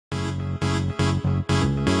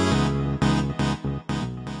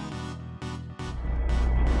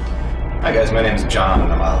Hi guys, my name is John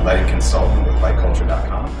and I'm a lighting consultant with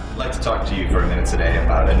lightculture.com. I'd like to talk to you for a minute today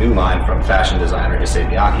about a new line from fashion designer Issey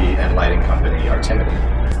Miyake and lighting company Artemide.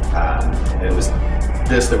 It was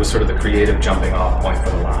this that was sort of the creative jumping off point for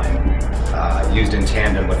the line, used in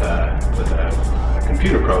tandem with a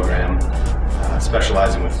computer program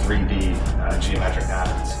specializing with 3D geometric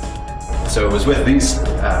patterns. So it was with this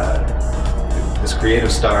creative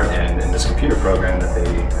start and this computer program that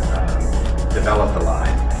they developed the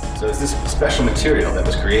line. So it's this special material that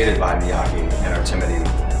was created by Miyake and Artemide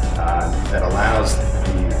that allows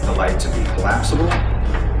the light to be collapsible,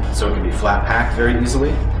 so it can be flat packed very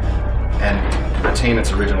easily and retain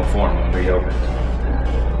its original form when reopened.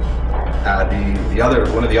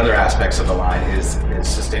 One of the other aspects of the line is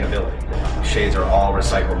sustainability. Shades are all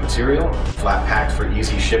recycled material, flat packed for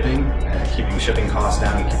easy shipping, keeping shipping costs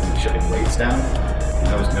down and keeping shipping weights down.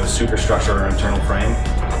 No superstructure or internal frame.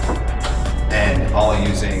 And all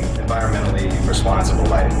using environmentally responsible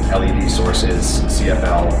lighting, LED sources,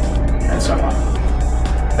 CFL, and so on.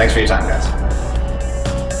 Thanks for your time, guys.